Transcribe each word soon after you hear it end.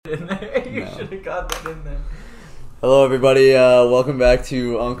got that in there. Hello, everybody. Welcome back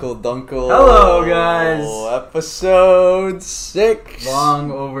to Uncle Dunkle. Hello, guys. Episode 6.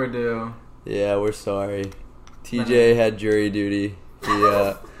 Long overdue. Yeah, we're sorry. TJ had jury duty.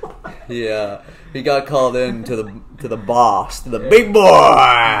 He got called in to the boss, to the big boy.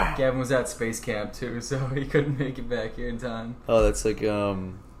 Gavin was at space camp too, so he couldn't make it back here in time. Oh, that's like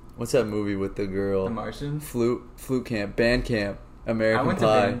what's that movie with the girl? The Martian. Flute camp, band camp, American I went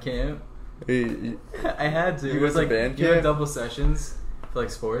Pie. to band camp. I had to. You It was went to like band you had camp? double sessions for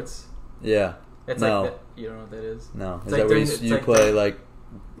like sports. Yeah. It's No. like you don't know what that is. No. It's Is like that where during- you it's play like- like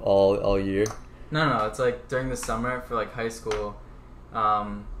all year? No. It's like during the summer for like high school.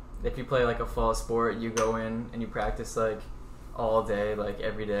 If you play like a fall sport, you go in and you practice like all day, like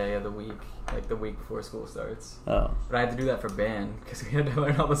every day of the week, like the week before school starts. Oh. But I had to do that for band because we had to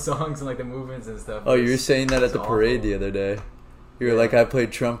learn all the songs and like the movements and stuff. Oh, you were saying that at the parade the other day. You were like, I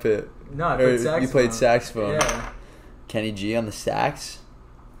played trumpet. No, I played saxophone. You played saxophone. Yeah. Kenny G on the sax.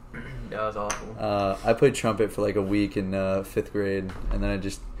 That was awful. I played trumpet for like a week in 5th grade, and then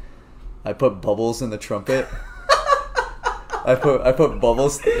I put bubbles in the trumpet. I put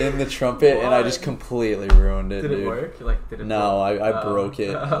bubbles in the trumpet, and I just completely ruined it. Did it dude. work? Like, did it? No, I broke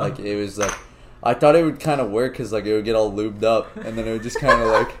it. Like it was like. I thought it would kind of work because like it would get all lubed up, and then it would just kind of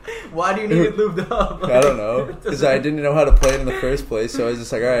like. Why do you need it lubed up? Like, I don't know, because I didn't know how to play it in the first place. So I was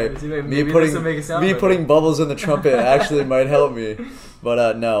just like, all right, Maybe putting bubbles in the trumpet actually might help me.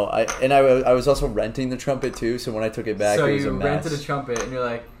 But no, I was also renting the trumpet too. So when I took it back, so it was a you mess. rented a trumpet, and you're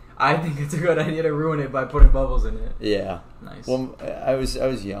like, I think it's a good idea to ruin it by putting bubbles in it. Yeah. Nice. Well, I was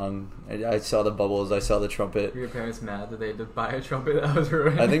young. I saw the bubbles. I saw the trumpet. Were your parents mad that they had to buy a trumpet that was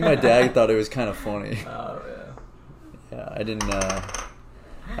ruined? I think my dad thought it was kind of funny. Oh yeah. Yeah, I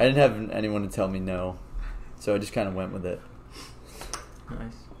didn't have anyone to tell me no, so I just kind of went with it.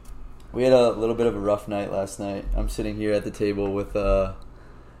 Nice. We had a little bit of a rough night last night. I'm sitting here at the table with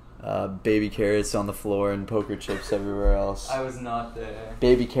baby carrots on the floor and poker chips everywhere else. I was not there.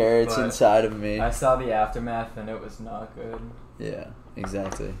 Baby carrots inside of me. I saw the aftermath and it was not good. Yeah,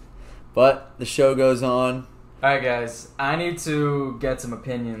 exactly. But the show goes on. Alright guys, I need to get some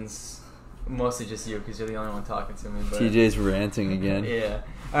opinions. Mostly just you because you're the only one talking to me. But TJ's ranting again. Yeah.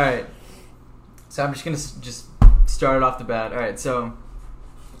 Alright. So I'm just going to just start it off the bat. Alright, so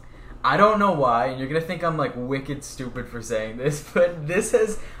I don't know why, and you're going to think I'm like wicked stupid for saying this, but this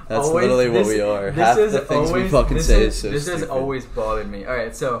has That's always... literally what we are. Half the things we fucking say is so This stupid. has always bothered me.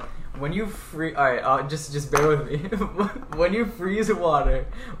 Alright, so when you Alright, just bear with me. When you freeze water,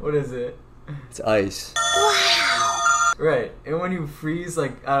 what is it? It's ice. Wow. Right, and when you freeze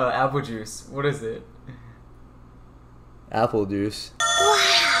like apple juice, what is it? Apple juice.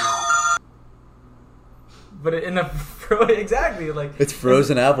 Wow. But in the exactly like it's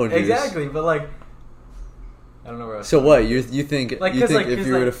frozen apple juice. Exactly, but like I don't know where. So what you think? Like, you think like, if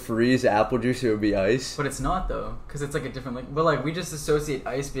you were to freeze apple juice, it would be ice? But it's not though, because it's like a different like. But like we just associate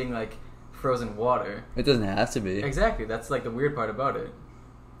ice being like frozen water. It doesn't have to be. Exactly, that's like the weird part about it.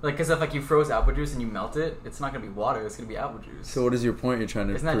 Like, because if like you froze apple juice and you melt it, it's not gonna be water. It's gonna be apple juice. So what is your point? You're trying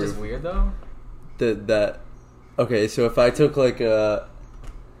to Isn't prove? that just weird though? Okay, so if I took like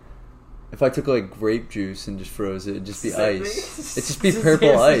grape juice and just froze it, it'd just be ice. It'd just be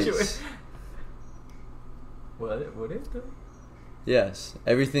purple ice. Would it though? Yes,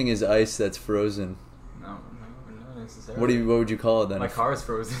 everything is ice that's frozen. No, not necessarily. What would you call it then? My car is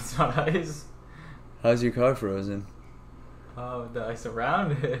frozen. It's not ice. How's your car frozen? Oh, the ice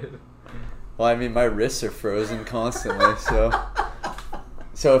around it. Well, I mean, my wrists are frozen constantly, so.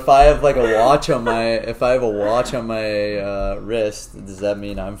 So if I have like a watch on my wrist, does that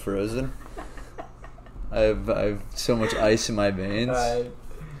mean I'm frozen? I have so much ice in my veins.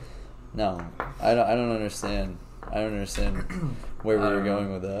 No, I don't understand. I don't understand where we were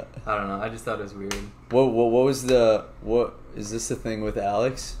going with that. I don't know. I just thought it was weird. What is this the thing with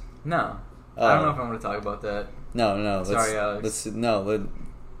Alex? No, I don't know if I want to talk about that. No. Sorry, Alex.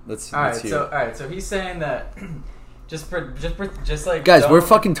 Let's all hear. right. So he's saying that just like guys, we're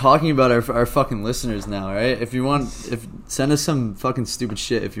fucking talking about our fucking listeners now, right? If send us some fucking stupid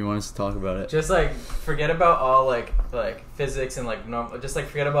shit if you want us to talk about it. Just like forget about all like physics and like normal. Just like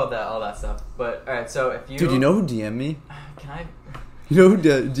forget about all that stuff. But all right, so if you dude, you know who DM'd me? Can I? You know who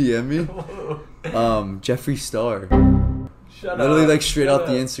DM'd me? Jeffree Star. Shut Literally up. like straight out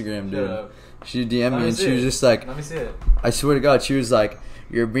the Instagram, dude. Up. She DM'd me and she was just like, let me see it. I swear to God, she was like,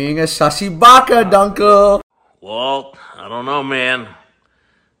 "You're being a sussy baka, Dunkel." Well, I don't know, man.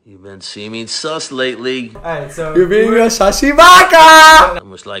 You've been seeming sus lately. Alright, so You're being a sassy baka!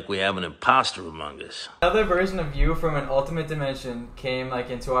 Almost like we have an imposter among us. Another version of you from an alternate dimension came like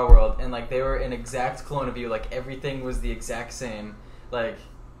into our world, and like they were an exact clone of you. Like everything was the exact same. Like,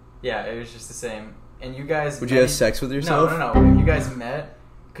 yeah, it was just the same. And you guys... Would you have sex with yourself? No. If you guys met,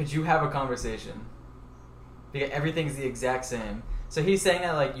 could you have a conversation? Because everything's the exact same. So he's saying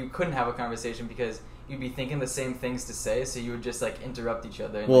that like you couldn't have a conversation because you'd be thinking the same things to say, so you would just like interrupt each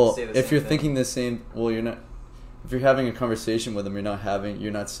other and like, say the same if you're thing. thinking the same, you're not. If you're having a conversation with them,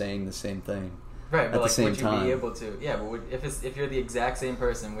 you're not saying the same thing. Right, but at like, the same would you time. be able to? Yeah, but if you're the exact same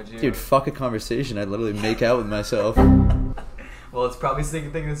person, would you? Dude, fuck a conversation. I'd literally make out with myself. Well, it's probably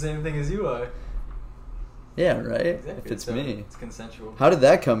thinking the same thing as you are. Yeah, right. Exactly. If it's so me, it's consensual. How did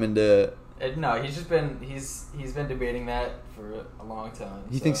that come into? No, he's been debating that for a long time.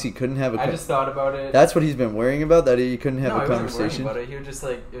 He thinks he couldn't have a. I just thought about it. That's what he's been worrying about. That he couldn't have a he conversation. wasn't worrying about it. He was just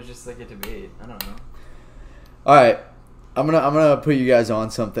like it was just like a debate. I don't know. All right, I'm gonna put you guys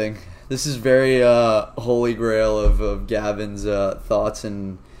on something. This is very holy grail of Gavin's thoughts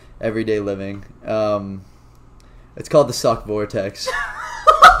and everyday living. It's called the Succ Vortex.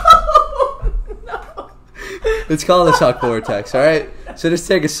 It's called the Succ Vortex. All right, so just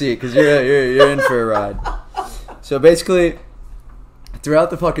take a seat because you're in for a ride. So basically, throughout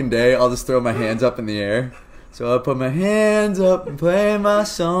the fucking day, I'll just throw my hands up in the air. So I put my hands up and play my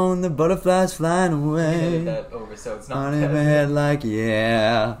song. The butterflies flying away. You that over, so it's not. On in my head like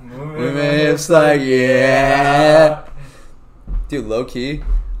yeah, with my hips like yeah. Dude, low key,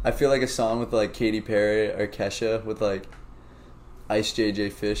 I feel like a song with like Katy Perry or Kesha with like Ice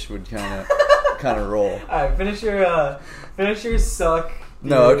JJ Fish would kind of roll. All right, finish your Succ. Dude.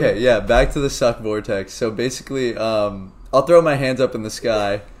 No, okay, yeah. Back to the Succ Vortex. So basically, I'll throw my hands up in the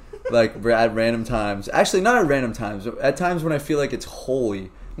sky, like at random times. Actually, not at random times. At times when I feel like it's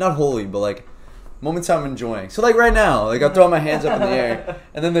holy, not holy, but like moments I'm enjoying. So like right now, like I'll throw my hands up in the air,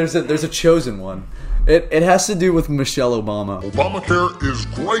 and then there's a chosen one. It has to do with Michelle Obama. Obamacare is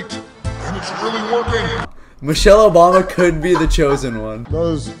great, and it's really working. Michelle Obama could be the chosen one.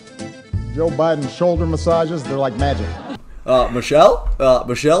 Those Joe Biden shoulder massages, they're like magic. Michelle,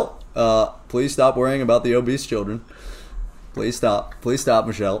 please stop worrying about the obese children. Please stop,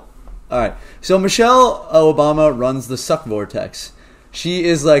 Michelle. All right. So Michelle Obama runs the Succ Vortex.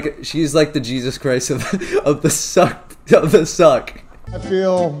 She's like the Jesus Christ of the Succ. I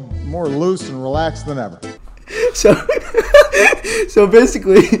feel more loose and relaxed than ever. So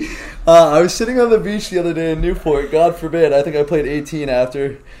basically, I was sitting on the beach the other day in Newport. God forbid, I think I played 18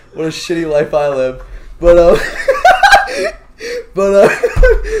 after. What a shitty life I live.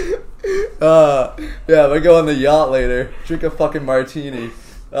 Yeah, I go on the yacht later, drink a fucking martini.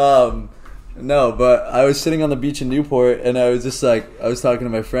 No, but I was sitting on the beach in Newport, and I was just like, I was talking to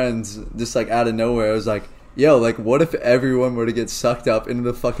my friends, just like out of nowhere. I was like, yo, like, what if everyone were to get sucked up into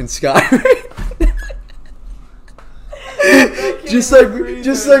the fucking sky? just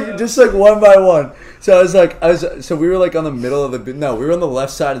like one by one. So we were like on the middle of we were on the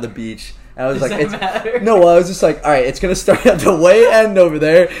left side of the beach. And I was like, I was just like, all right, it's going to start at the way end over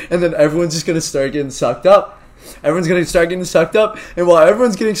there, and then everyone's just going to start getting sucked up. Everyone's going to start getting sucked up, and while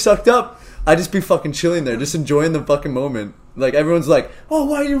everyone's getting sucked up, I just be fucking chilling there, just enjoying the fucking moment. Like, everyone's like, oh,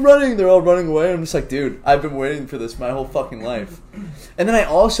 why are you running? They're all running away. I'm just like, dude, I've been waiting for this my whole fucking life. And then I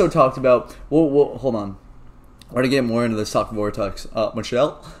also talked about, well hold on. We're going to get more into the Succ Vortex,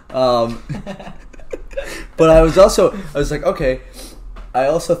 Michelle. But I was like, okay. I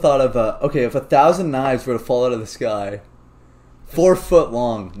also thought of, if 1,000 knives were to fall out of the sky, 4 foot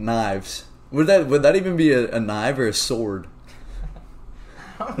long knives, would that even be a knife or a sword?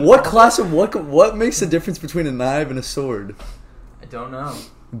 What makes the difference between a knife and a sword? I don't know.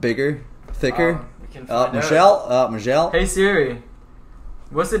 Bigger, thicker. We can find Michelle. Hey Siri,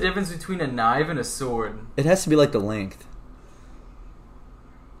 what's the difference between a knife and a sword? It has to be like the length.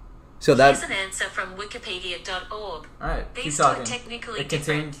 So Here's an answer from Wikipedia.org. Alright, These two are technically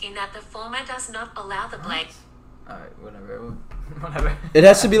different in that the former does not allow the blank. Alright, whatever. It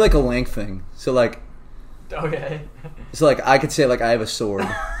has to be like a length thing. So like, okay. So like I could say like I have a sword,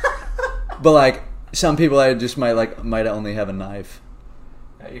 but like some people I just might only have a knife.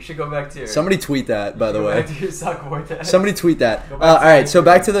 You should go back to your... Somebody tweet that, by the way. Back to your Succ Vortex. Somebody tweet that. Alright, so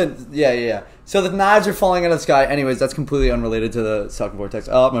back to the... Yeah. So the knives are falling out of the sky. Anyways, that's completely unrelated to the Succ Vortex.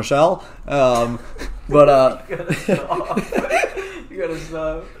 Michelle? You gotta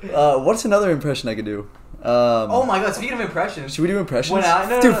stop. What's another impression I could do? Oh my god, speaking of impressions... Should we do impressions?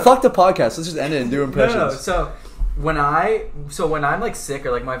 Dude, fuck the podcast. Let's just end it and do impressions. No. So when I'm like sick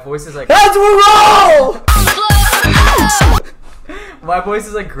or like my voice is like... That's a roll! my voice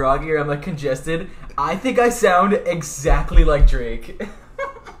is like groggy or I'm like congested, I think I sound exactly like Drake.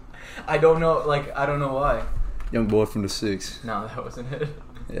 I don't know why. Young boy from the Succ. No, that wasn't it.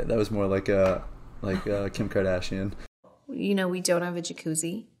 Yeah, that was more like Kim Kardashian. You know, we don't have a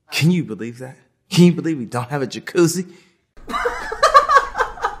jacuzzi. Can you believe that? Can you believe we don't have a jacuzzi?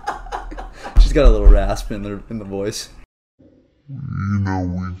 She's got a little rasp in the voice. You know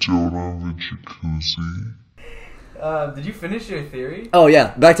we don't have a jacuzzi. Did you finish your theory? Oh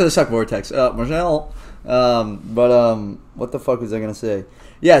yeah, back to the Succ Vortex. Marcel. What the fuck was I gonna say?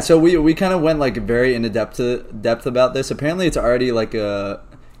 Yeah, so we kind of went like very into depth about this. Apparently, it's already like a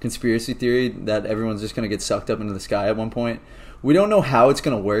conspiracy theory that everyone's just gonna get sucked up into the sky at one point. We don't know how it's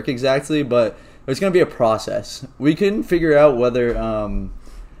gonna work exactly, but there's gonna be a process. We couldn't figure out whether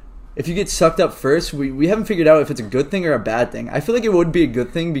if you get sucked up first, we haven't figured out if it's a good thing or a bad thing. I feel like it would be a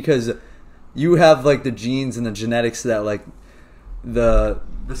good thing because you have like the genes and the genetics that like the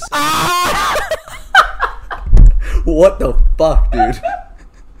what the fuck, dude?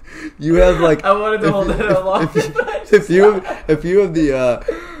 You have like I wanted to hold it a long if you have the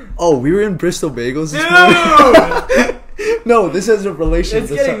we were in Bristol Bagels this morning. No, this has a relation.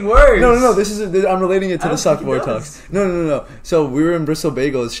 It's getting worse. No. I'm relating it to the Succ Vortex. No. So we were in Bristol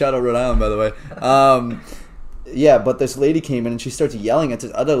Bagels. Shout out Rhode Island, by the way. Yeah, but this lady came in and she starts yelling at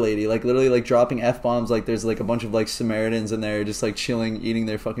this other lady, like literally like dropping F-bombs. Like there's like a bunch of like Samaritans in there just like chilling, eating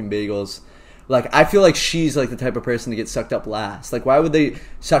their fucking bagels. Like I feel like she's like the type of person to get sucked up last. Like why would they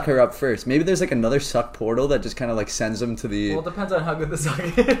suck her up first? Maybe there's like another Succ portal that just kind of like sends them to the. Well, it depends on how good the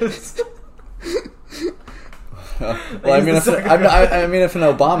Succ is. Well, I mean, if an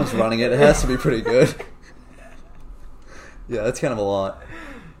Obama's running it, it has to be pretty good. Yeah, that's kind of a lot.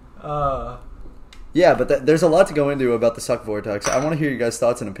 Yeah, but there's a lot to go into about the Succ Vortex. I want to hear you guys'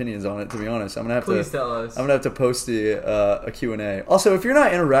 thoughts and opinions on it. To be honest, Please tell us. I'm gonna have to post a Q&A. Also, if you're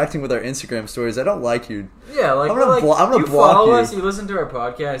not interacting with our Instagram stories, I don't like you. Yeah, like I'm gonna block you. Follow us, you listen to our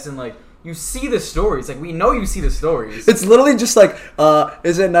podcast, and like. You see the stories. Like, we know you see the stories. It's literally just like,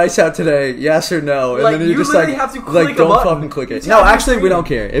 is it nice out today? Yes or no? And like, then you just like, have to click don't fucking click it. No, actually, we don't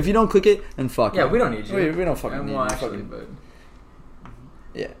care. If you don't click it, then fuck yeah, it. we don't need you. We don't fucking need you. Actually, but...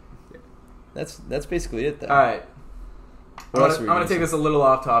 Yeah. That's basically it, though. All right. I'm going to take this a little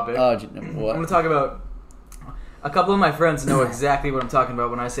off topic. What? I'm going to talk about... A couple of my friends know exactly what I'm talking about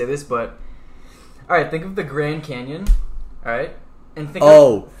when I say this, but... All right, think of the Grand Canyon. All right? And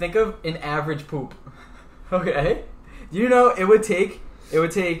think of an average poop. Okay? You know it would take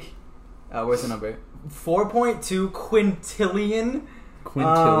where's the number? 4.2 quintillion.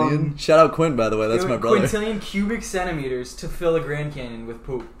 Quintillion? Shout out Quinn, by the way. That's my brother. Quintillion cubic centimeters to fill a Grand Canyon with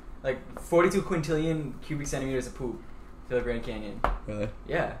poop. Like 42 quintillion cubic centimeters of poop to fill a Grand Canyon. Really?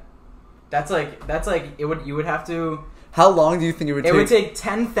 Yeah. That's like you would have to. How long do you think it would take? It would take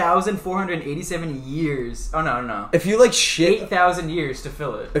 10,487 years. Oh, no. If you, like, shit... 8,000 years to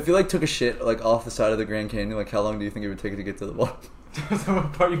fill it. If you, like, took a shit, like, off the side of the Grand Canyon, like, how long do you think it would take to get to the bottom? Depends on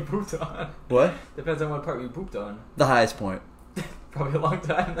what part you pooped on. What? Depends on what part you pooped on. The highest point. Probably a long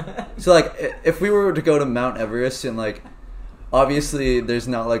time, then. So, like, if we were to go to Mount Everest and, like, obviously there's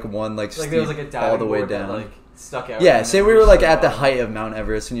not, like, one, like steep there was, like, a diving all the way board down. That, like, stuck out. Yeah, say we were, like, at the height of Mount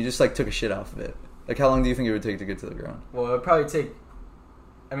Everest and you just, like, took a shit off of it. Like, how long do you think it would take to get to the ground? Well, it would probably take...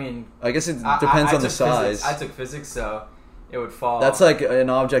 I mean... I guess it depends on the size. I took physics, so it would fall. That's like an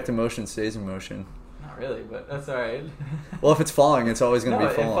object in motion stays in motion. Not really, but that's alright. Well, if it's falling, it's always going to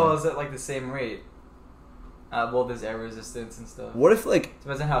be falling. It falls at, like, the same rate. Well, there's air resistance and stuff. What if, like...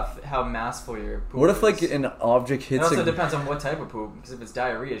 Depends on how massful your poop What if, is. like, an object hits... It also depends on what type of poop, because if it's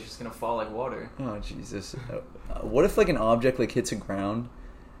diarrhea, it's just going to fall like water. Oh, Jesus. What if, like, an object, like, hits the ground,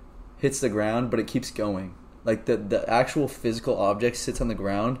 but it keeps going? Like, the actual physical object sits on the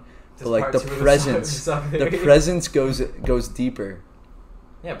ground, but, like, the presence goes deeper.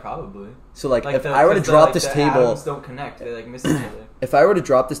 Yeah, probably. So, like if I were to drop this table... atoms don't connect. They, like, miss each other. If I were to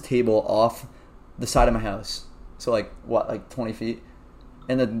drop this table off the side of my house, so, like, what, like 20 feet?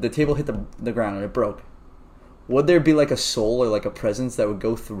 And the table hit the ground and it broke. Would there be, like, a soul or, like, a presence that would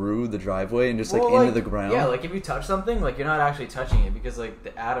go through the driveway and just, like, into the ground? Yeah, like, if you touch something, like, you're not actually touching it because, like,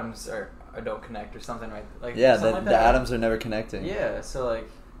 the atoms don't connect or something, right? Like, yeah, like the atoms are never connecting. Yeah, so, like...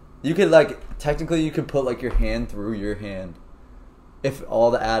 You could, like, technically you could put, like, your hand through your hand if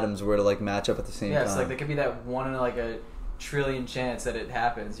all the atoms were to, like, match up at the same time. Yeah, so, like, there could be that 1 in, like, a trillion chance that it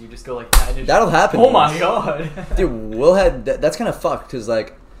happens. You just go, like, that. That'll happen. Oh, my God. Dude, that's kind of fucked because,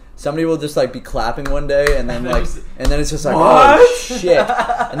 like... Somebody will just, like, be clapping one day, and then, like, and then it's just like, what? Oh, shit.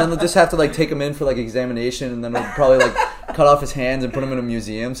 And then they'll just have to, like, take him in for, like, examination, and then they'll probably, like, cut off his hands and put him in a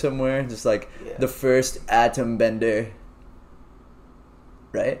museum somewhere. Just, like, the first atom bender.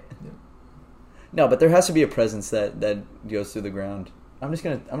 right? Yeah. No, but there has to be a presence that goes through the ground. I'm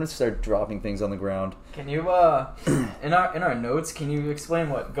gonna start dropping things on the ground. Can you in our notes? Can you explain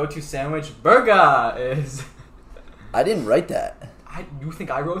what go-to sandwich burger is? I didn't write that. You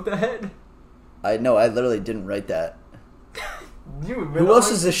think I wrote that? I literally didn't write that. Who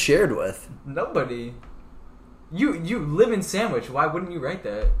else is this shared with? Nobody. You live in Sandwich. Why wouldn't you write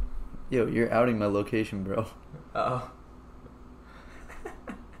that? Yo, you're outing my location, bro. Uh-oh.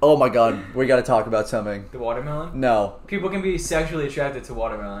 Oh my god, we gotta talk about something. The watermelon? No. People can be sexually attracted to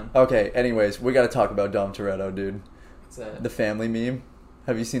watermelon. Okay, anyways, we gotta talk about Dom Toretto, dude. What's that? The family meme.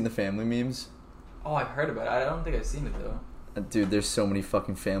 Have you seen the family memes? Oh, I've heard about it. I don't think I've seen it, though. Dude, there's so many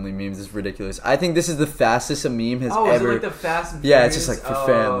fucking family memes. It's ridiculous. I think this is the fastest a meme has ever... Oh, is it like the Fast and Yeah, it's just like for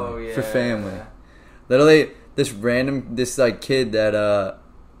family. Yeah. For family. Literally, this like kid that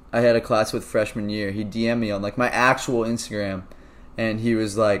I had a class with freshman year, he DM'd me on like my actual Instagram. And he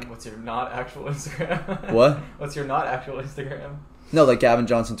was like... What's your not actual Instagram? What? What's your not actual Instagram? No, like Gavin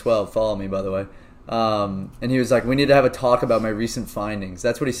Johnson 12. Follow me, by the way. And he was like, we need to have a talk about my recent findings.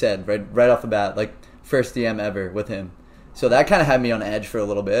 That's what he said right off the bat. Like, first DM ever with him. So that kind of had me on edge for a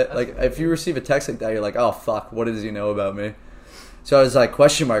little bit. That's like, if you receive a text like that, you're like, oh, fuck, what does he know about me? So I was like,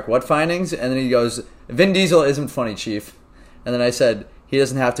 question mark, what findings? And then he goes, Vin Diesel isn't funny, Chief. And then I said, he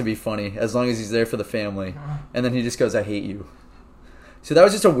doesn't have to be funny as long as he's there for the family. And then he just goes, I hate you. So that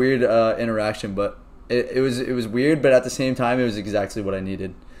was just a weird interaction, but it was weird, but at the same time, it was exactly what I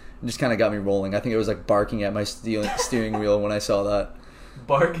needed. It just kind of got me rolling. I think it was like barking at my steering wheel when I saw that.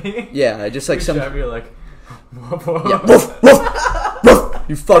 Barking? Yeah, I just like some... You're like... Yeah, woof, woof, woof,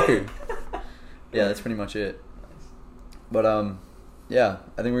 you fucker. Yeah, that's pretty much it. But yeah,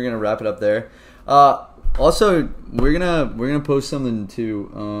 I think we're gonna wrap it up there. Also, we're gonna post something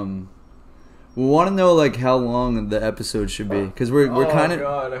too. We want to know like how long the episode should be because we're kind of. Oh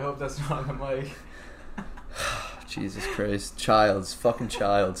god, I hope that's not on the mic. Jesus Christ, fucking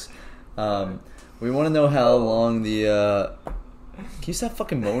childs. We want to know how long the. Can you stop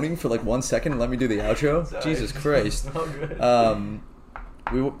fucking moaning for like 1 second and let me do the outro? Sorry. Jesus Christ. Good.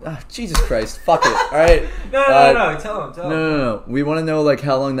 Jesus Christ. Fuck it. All right. No. Tell him. No. We want to know like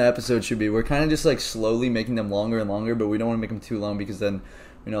how long the episode should be. We're kind of just like slowly making them longer and longer, but we don't want to make them too long because then,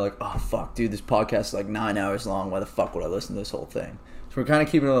 like, oh fuck, dude, this podcast is like 9 hours long. Why the fuck would I listen to this whole thing? So we're kind of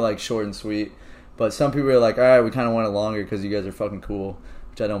keeping it like short and sweet. But some people are like, all right, we kind of want it longer because you guys are fucking cool,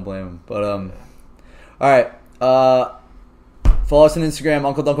 which I don't blame them. But all right. Follow us on Instagram,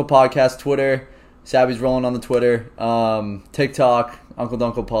 Uncle Dunkle Podcast, Twitter. Sabby's rolling on the Twitter. TikTok, Uncle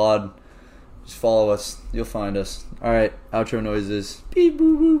Dunkle Pod. Just follow us. You'll find us. All right. Outro noises. Beep,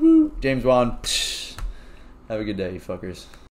 boo, boo, boo. James Wan. Psh. Have a good day, you fuckers.